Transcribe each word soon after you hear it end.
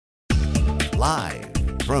Live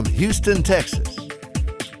from Houston, Texas,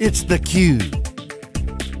 it's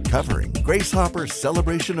theCUBE, covering Grace Hopper's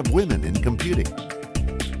celebration of women in computing.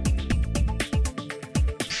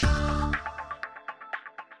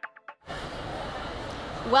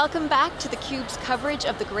 Welcome back to theCUBE's coverage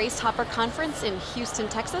of the Grace Hopper Conference in Houston,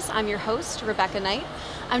 Texas. I'm your host, Rebecca Knight.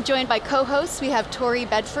 I'm joined by co-hosts. We have Tori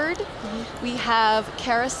Bedford, we have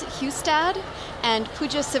Karis Hustad, and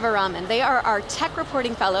Pooja Sivaraman. They are our tech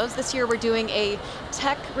reporting fellows. This year we're doing a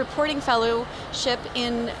tech reporting fellowship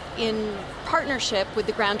in partnership with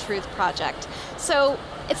the GroundTruth Project. So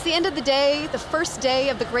it's the end of the day, the first day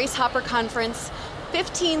of the Grace Hopper Conference.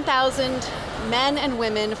 15,000 men and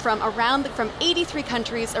women from 83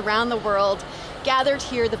 countries around the world gathered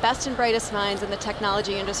here, the best and brightest minds in the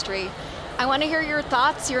technology industry. I want to hear your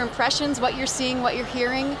thoughts, your impressions, what you're seeing, what you're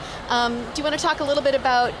hearing. Do you want to talk a little bit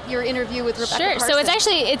about your interview with Rebecca Parsons? Sure, so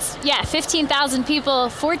it's 15,000 people,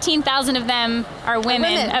 14,000 of them are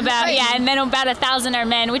women. Right. Yeah, and then about 1,000 are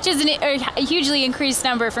men, which is a hugely increased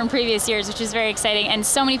number from previous years, which is very exciting. And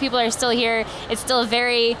so many people are still here. It's still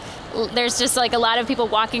there's just like a lot of people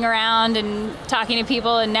walking around and talking to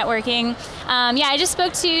people and networking. Yeah, I just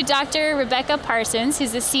spoke to Dr. Rebecca Parsons,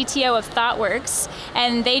 who's the CTO of ThoughtWorks,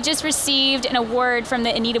 and they just received an award from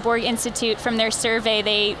the Anita Borg Institute from their survey.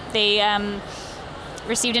 They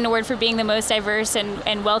received an award for being the most diverse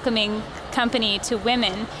and welcoming company to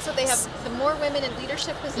women. So they have the more women in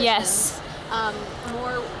leadership positions. Yes.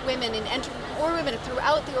 More women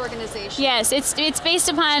throughout the organization. Yes, it's based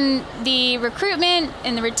upon the recruitment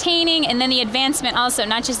and the retaining and then the advancement also,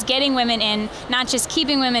 not just getting women in, not just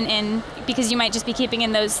keeping women in, because you might just be keeping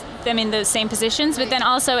them in those same positions, but then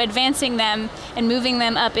also advancing them and moving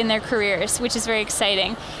them up in their careers, which is very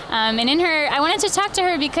exciting. And I wanted to talk to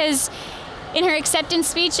her because in her acceptance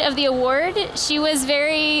speech of the award, she was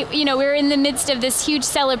very, we're in the midst of this huge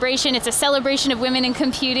celebration. It's a celebration of women in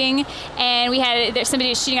computing, and there's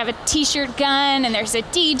somebody shooting off a t-shirt gun, and there's a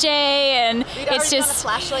DJ, and it's just,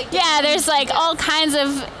 there's like all kinds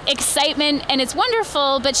of excitement, and it's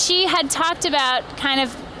wonderful, but she had talked about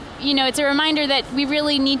it's a reminder that we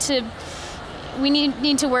really need to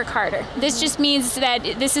work harder. This just means that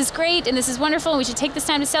this is great and this is wonderful and we should take this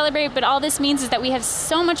time to celebrate, but all this means is that we have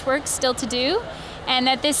so much work still to do, and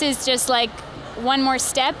that this is just like one more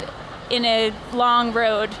step in a long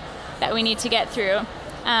road that we need to get through.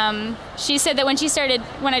 She said that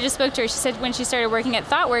when I just spoke to her, she said when she started working at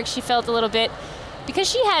ThoughtWorks, she felt a little bit, because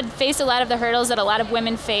she had faced a lot of the hurdles that a lot of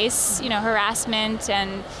women face, harassment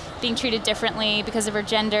and being treated differently because of her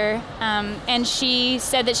gender. And she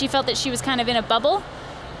said that she felt that she was kind of in a bubble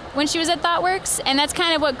when she was at ThoughtWorks, and that's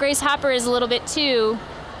kind of what Grace Hopper is a little bit too,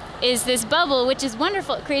 is this bubble, which is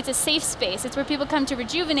wonderful. It creates a safe space. It's where people come to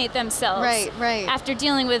rejuvenate themselves after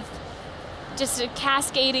dealing with just a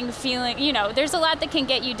cascading feeling. There's a lot that can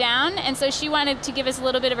get you down, and so she wanted to give us a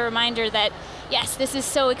little bit of a reminder that, yes, this is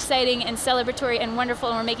so exciting and celebratory and wonderful,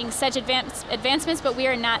 and we're making such advancements, but we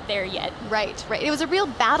are not there yet. Right. It was a real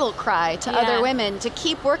battle cry to other women to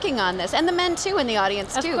keep working on this, and the men too in the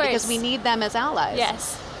audience too, because we need them as allies.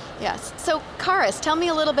 Yes. So Karis, tell me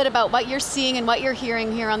a little bit about what you're seeing and what you're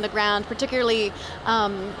hearing here on the ground, particularly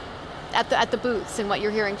at the booths, and what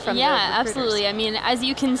you're hearing from the recruiters. Absolutely. I mean, as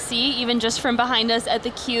you can see, even just from behind us at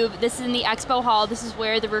theCUBE, this is in the expo hall. This is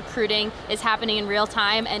where the recruiting is happening in real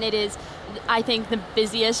time, and it is, I think, the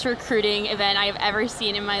busiest recruiting event I have ever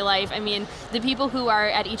seen in my life. I mean, the people who are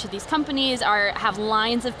at each of these companies have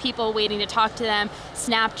lines of people waiting to talk to them.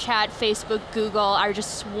 Snapchat, Facebook, Google are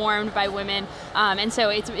just swarmed by women. And so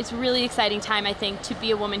it's a really exciting time, I think, to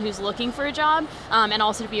be a woman who's looking for a job, and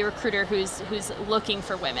also to be a recruiter who's looking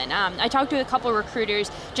for women. I talked to a couple recruiters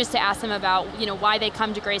just to ask them about why they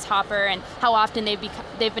come to Grace Hopper and how often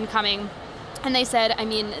they've been coming. And they said, I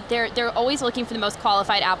mean, they're always looking for the most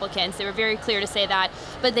qualified applicants. They were very clear to say that.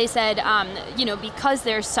 But they said, because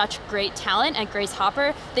there's such great talent at Grace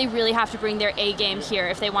Hopper, they really have to bring their A game here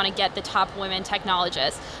if they want to get the top women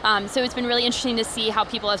technologists. So it's been really interesting to see how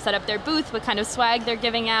people have set up their booth, what kind of swag they're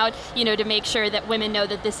giving out, to make sure that women know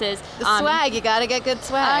that this is the swag. You got to get good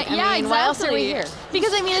swag. Exactly. Why else are we here?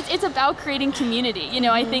 Because I mean, it's about creating community.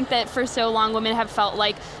 I think that for so long, women have felt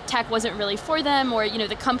like tech wasn't really for them, or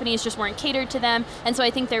the companies just weren't catered to them. And so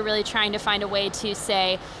I think they're really trying to find a way to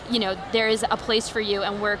say, there is a place for you,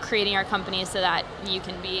 and we're creating our company so that you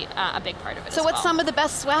can be a big part of it. So what's some of the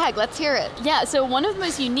best swag? Let's hear it. Yeah, so one of the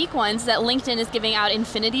most unique ones that LinkedIn is giving out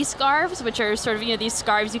infinity scarves, which are sort of these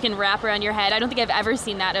scarves you can wrap around your head. I don't think I've ever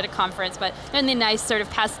seen that at a conference, but they're in the nice sort of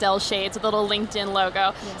pastel shades with a little LinkedIn logo.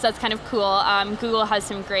 Yeah. So that's kind of cool. Google has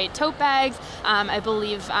some great tote bags. I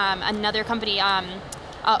believe another company,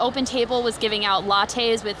 Open Table was giving out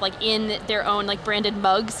lattes with in their own branded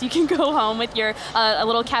mugs. You can go home with your a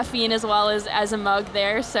little caffeine as well as a mug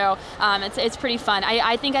there. So it's pretty fun.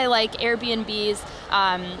 I think I like Airbnb's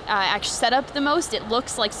actual setup the most. It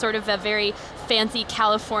looks like sort of a very fancy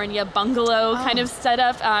California bungalow kind of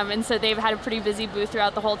setup, and so they've had a pretty busy booth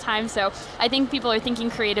throughout the whole time. So I think people are thinking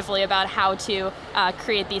creatively about how to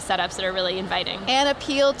create these setups that are really inviting. And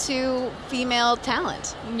appeal to female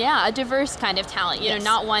talent. Yeah, a diverse kind of talent, you know,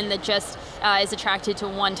 not one that just is attracted to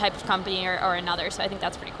one type of company or another, so I think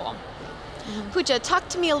that's pretty cool. Pooja, talk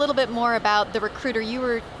to me a little bit more about the recruiter you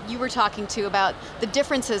were talking to about the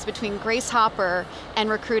differences between Grace Hopper and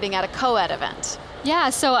recruiting at a co-ed event.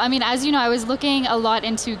 Yeah, so I mean, as you know, I was looking a lot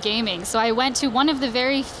into gaming. So I went to one of the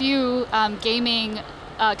very few gaming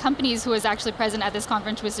companies who was actually present at this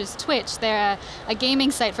conference, which is Twitch. They're a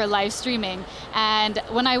gaming site for live streaming. And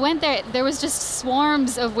when I went there, there was just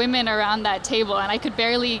swarms of women around that table, and I could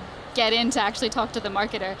barely get in to actually talk to the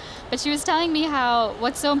marketer. But she was telling me how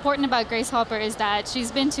what's so important about Grace Hopper is that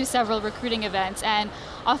she's been to several recruiting events, and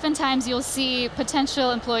oftentimes you'll see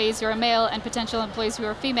potential employees who are male and potential employees who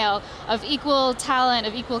are female of equal talent,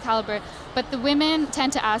 of equal caliber, but the women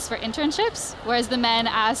tend to ask for internships, whereas the men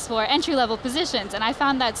ask for entry-level positions, and I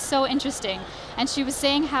found that so interesting. And she was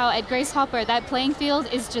saying how at Grace Hopper, that playing field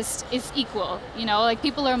is equal. You know,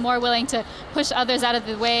 people are more willing to push others out of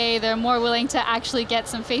the way, they're more willing to actually get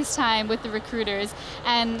some face time with the recruiters,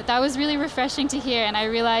 and that was really refreshing to hear, and I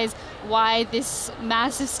realized why this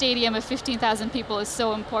massive stadium of 15,000 people is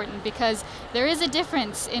so important, because there is a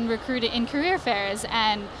difference in recruiting, in career fairs,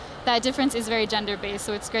 and that difference is very gender-based,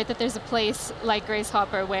 so it's great that there's a place like Grace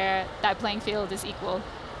Hopper where that playing field is equal.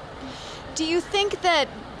 Do you think that,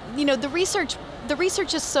 you know, the research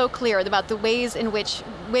is so clear about the ways in which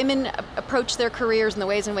women approach their careers and the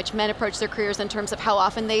ways in which men approach their careers in terms of how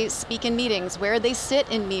often they speak in meetings, where they sit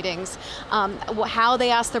in meetings, how they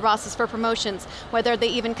ask their bosses for promotions, whether they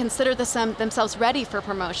even consider themselves ready for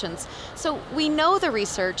promotions. So we know the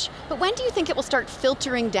research, but when do you think it will start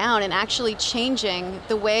filtering down and actually changing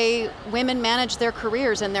the way women manage their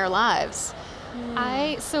careers and their lives?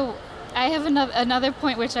 I have another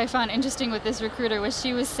point which I found interesting with this recruiter, was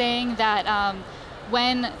she was saying that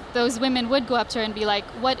when those women would go up to her and be like,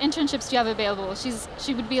 what internships do you have available?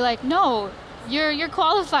 She would be like, no, you're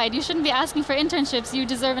qualified, you shouldn't be asking for internships, you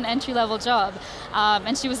deserve an entry-level job.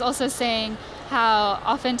 And she was also saying how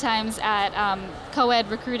oftentimes at co-ed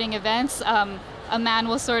recruiting events, a man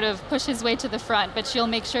will sort of push his way to the front, but she'll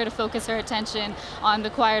make sure to focus her attention on the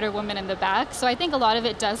quieter woman in the back. So I think a lot of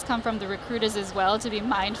it does come from the recruiters as well, to be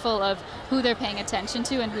mindful of who they're paying attention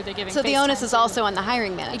to and who they're giving face time to. So the onus is also on the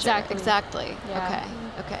hiring manager. Exactly. Exactly. Yeah.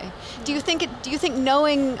 Okay. Do you think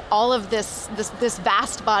knowing all of this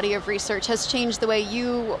vast body of research has changed the way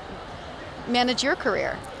you manage your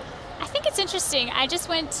career? I think it's interesting.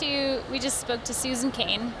 We just spoke to Susan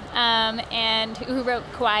Cain, and who wrote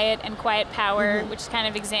Quiet and Quiet Power, which kind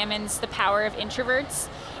of examines the power of introverts.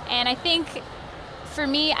 And I think for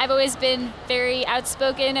me, I've always been very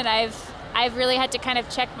outspoken, and I've really had to kind of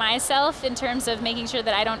check myself in terms of making sure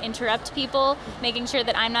that I don't interrupt people, making sure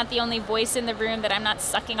that I'm not the only voice in the room, that I'm not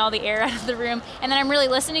sucking all the air out of the room, and that I'm really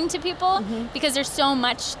listening to people, because there's so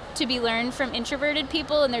much to be learned from introverted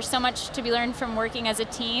people, and there's so much to be learned from working as a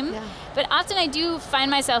team. Yeah. But often I do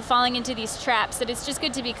find myself falling into these traps that it's just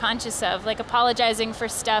good to be conscious of, like apologizing for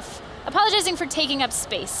taking up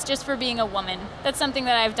space, just for being a woman. That's something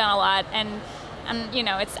that I've done a lot, and you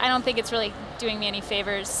know, I don't think it's really doing me any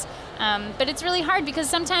favors. But it's really hard because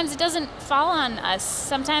sometimes it doesn't fall on us.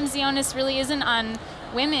 Sometimes the onus really isn't on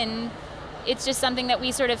women. It's just something that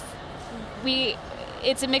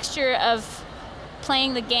it's a mixture of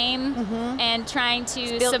playing the game and trying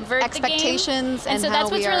to subvert expectations the game. And so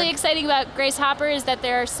that's what's really exciting about Grace Hopper, is that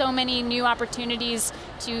there are so many new opportunities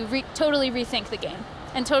to totally rethink the game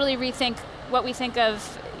and totally rethink what we think of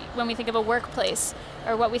when we think of a workplace,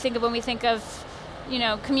 or what we think of when we think of, you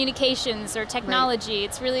know, communications or technology. Right.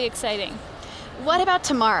 It's really exciting. What about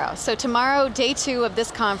tomorrow? So tomorrow, day 2 of this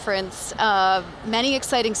conference, many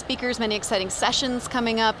exciting speakers, many exciting sessions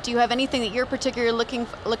coming up. Do you have anything that you're particularly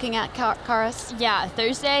looking at, Karis? Yeah,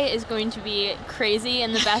 Thursday is going to be crazy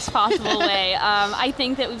in the best possible way. I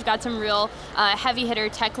think that we've got some real heavy hitter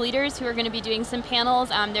tech leaders who are going to be doing some panels.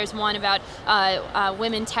 There's one about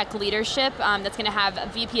women tech leadership that's going to have a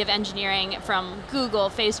VP of engineering from Google,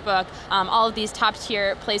 Facebook, all of these top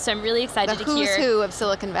tier places. So I'm really excited to hear. The who's who of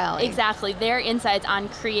Silicon Valley. Exactly. Their insights on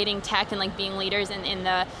creating tech and like being leaders in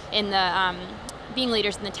the being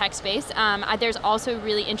leaders in the tech space. There's also a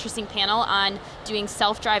really interesting panel on doing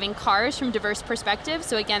self-driving cars from diverse perspectives.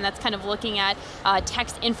 So again, that's kind of looking at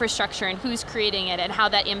tech's infrastructure and who's creating it and how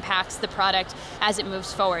that impacts the product as it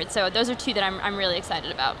moves forward. So those are two that I'm really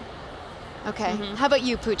excited about. Okay, how about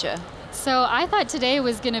you, Pooja? So I thought today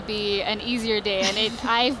was going to be an easier day, and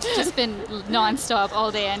I've just been nonstop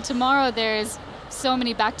all day, and tomorrow there's so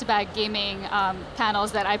many back-to-back gaming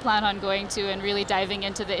panels that I plan on going to and really diving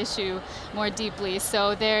into the issue more deeply.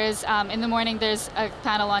 So there's, in the morning, there's a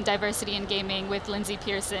panel on diversity in gaming with Lindsay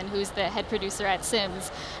Pearson, who's the head producer at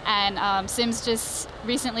Sims. And Sims just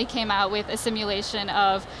recently came out with a simulation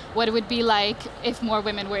of what it would be like if more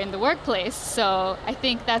women were in the workplace. So I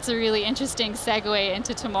think that's a really interesting segue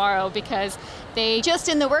into tomorrow, because they... Just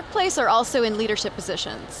in the workplace or also in leadership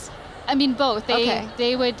positions? I mean, both.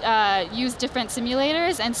 They would use different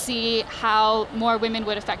simulators and see how more women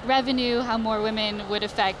would affect revenue, how more women would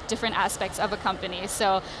affect different aspects of a company.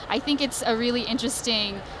 So I think it's a really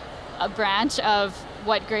interesting branch of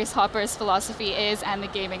what Grace Hopper's philosophy is and the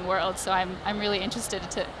gaming world. So I'm really interested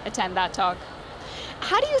to attend that talk.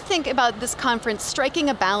 How do you think about this conference striking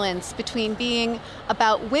a balance between being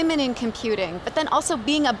about women in computing, but then also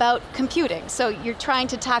being about computing? So you're trying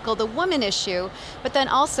to tackle the woman issue, but then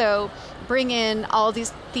also bring in all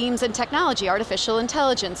these themes in technology, artificial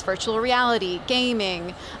intelligence, virtual reality,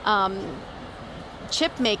 gaming,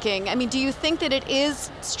 chip making. I mean, do you think that it is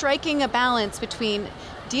striking a balance between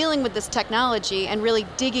dealing with this technology and really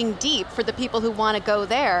digging deep for the people who want to go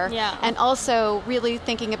there, and also really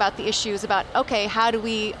thinking about the issues about, okay, how do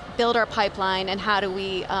we build our pipeline and how do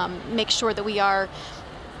we make sure that we are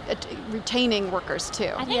retaining workers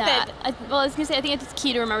too? I think that, well, I was going to say, I think it's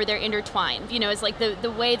key to remember they're intertwined. You know, it's like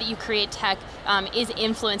the way that you create tech is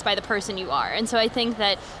influenced by the person you are. And so I think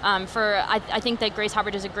that I think that Grace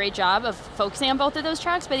Hopper does a great job of focusing on both of those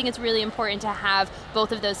tracks, but I think it's really important to have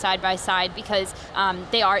both of those side by side, because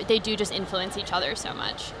they do just influence each other so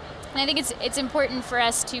much. And I think it's important for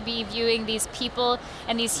us to be viewing these people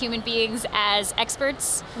and these human beings as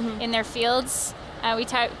experts in their fields. We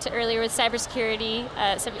talked earlier with cybersecurity.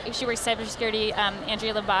 She works cybersecurity,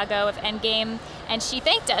 Andrea Labago of Endgame, and she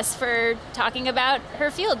thanked us for talking about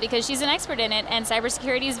her field because she's an expert in it, and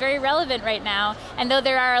cybersecurity is very relevant right now. And though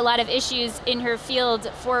there are a lot of issues in her field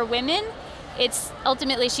for women, it's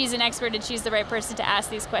ultimately she's an expert and she's the right person to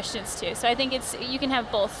ask these questions to. So I think you can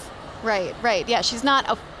have both. Right, right. Yeah, she's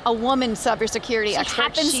not a woman cybersecurity expert. She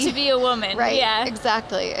happens to be a woman. Right, yeah.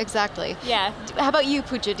 Exactly, exactly. Yeah. How about you,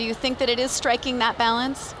 Pooja? Do you think that it is striking that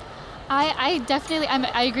balance? I definitely,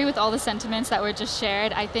 I agree with all the sentiments that were just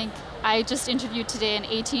shared. I think I just interviewed today an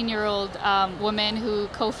 18-year-old woman who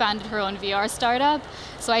co-founded her own VR startup.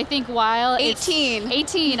 So I think while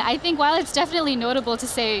 18, I think while it's definitely notable to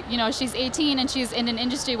say, you know, she's 18 and she's in an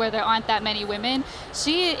industry where there aren't that many women,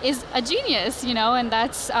 she is a genius, you know, and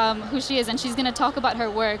that's who she is. And she's going to talk about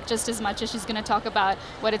her work just as much as she's going to talk about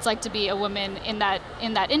what it's like to be a woman in that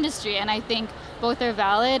industry. And I think both are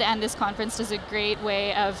valid, and this conference does a great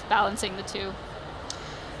way of balancing the two.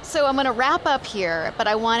 So I'm going to wrap up here, but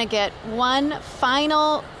I want to get one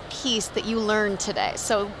final piece that you learned today.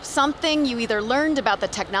 So something you either learned about the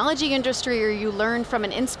technology industry or you learned from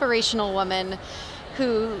an inspirational woman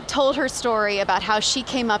who told her story about how she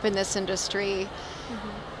came up in this industry.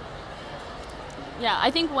 Yeah,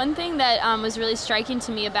 I think one thing that was really striking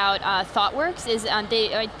to me about ThoughtWorks is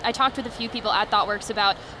I talked with a few people at ThoughtWorks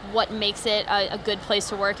about what makes it a good place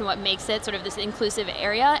to work and what makes it sort of this inclusive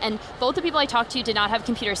area, and both the people I talked to did not have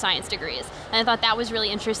computer science degrees, and I thought that was really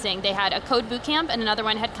interesting. They had a code boot camp, and another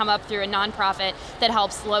one had come up through a nonprofit that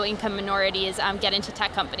helps low-income minorities get into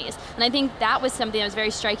tech companies, and I think that was something that was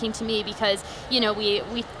very striking to me because, you know, we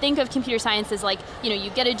think of computer science as like, you know,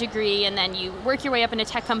 you get a degree and then you work your way up in a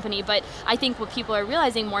tech company, but I think what people are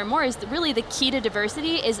realizing more and more is that really the key to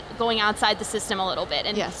diversity is going outside the system a little bit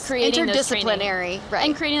and creating those interdisciplinary, right?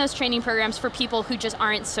 And creating those training programs for people who just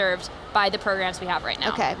aren't served by the programs we have right now.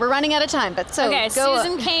 Okay, we're running out of time, but so okay, go.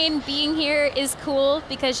 Susan Kane being here is cool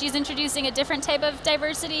because she's introducing a different type of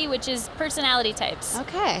diversity, which is personality types.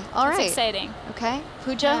 Okay, all right. That's exciting. Okay,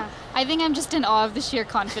 Pooja? Yeah. I think I'm just in awe of the sheer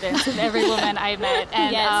confidence of every woman I met,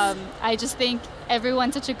 and I just think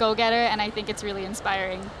everyone's such a go-getter, and I think it's really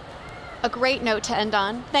inspiring. A great note to end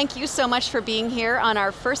on. Thank you so much for being here on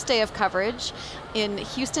our first day of coverage in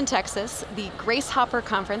Houston, Texas, the Grace Hopper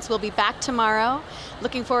Conference. We'll be back tomorrow.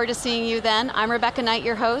 Looking forward to seeing you then. I'm Rebecca Knight,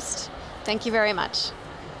 your host. Thank you very much.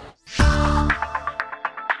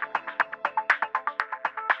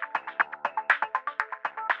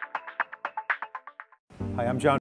 Hi, I'm John